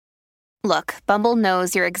Look, Bumble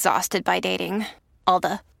knows you're exhausted by dating. All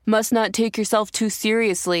the must not take yourself too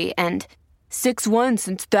seriously and 6'1"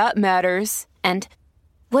 since that matters. And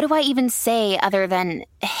what do I even say other than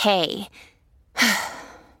hey?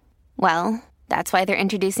 Well, that's why they're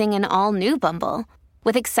introducing an all-new Bumble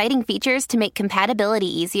with exciting features to make compatibility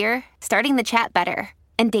easier, starting the chat better,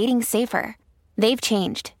 and dating safer. They've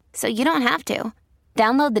changed, so you don't have to.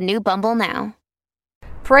 Download the new Bumble now.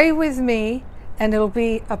 Pray with me, and it'll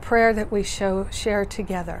be a prayer that we share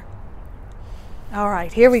together. All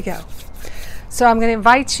right, here we go. So I'm going to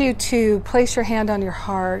invite you to place your hand on your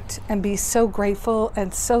heart and be so grateful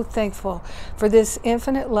and so thankful for this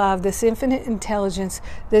infinite love, this infinite intelligence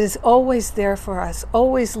that is always there for us,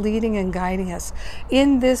 always leading and guiding us.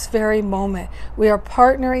 In this very moment, we are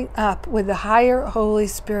partnering up with the higher Holy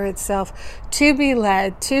Spirit self to be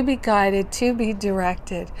led, to be guided, to be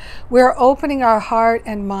directed. We're opening our heart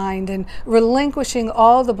and mind and relinquishing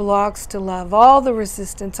all the blocks to love, all the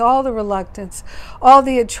resistance, all the reluctance, all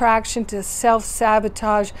the attraction to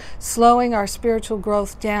self-sabotage, slowing our spiritual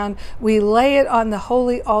growth down. We lay it on the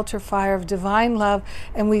holy altar fire of divine love,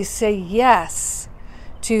 and we say yes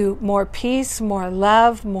to more peace, more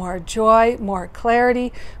love, more joy, more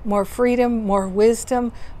clarity, more freedom, more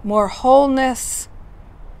wisdom, more wholeness,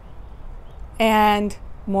 and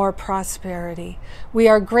more prosperity. We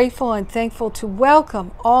are grateful and thankful to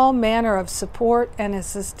welcome all manner of support and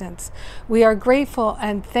assistance. We are grateful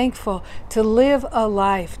and thankful to live a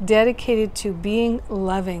life dedicated to being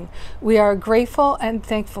loving. We are grateful and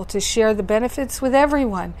thankful to share the benefits with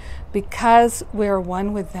everyone because we are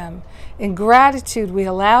one with them. In gratitude, we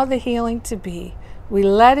allow the healing to be. We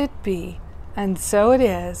let it be, and so it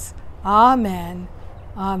is. Amen.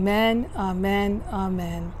 Amen. Amen.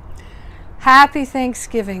 Amen. Happy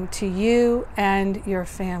Thanksgiving to you and your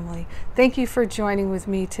family. Thank you for joining with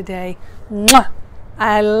me today. Mwah!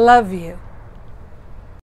 I love you.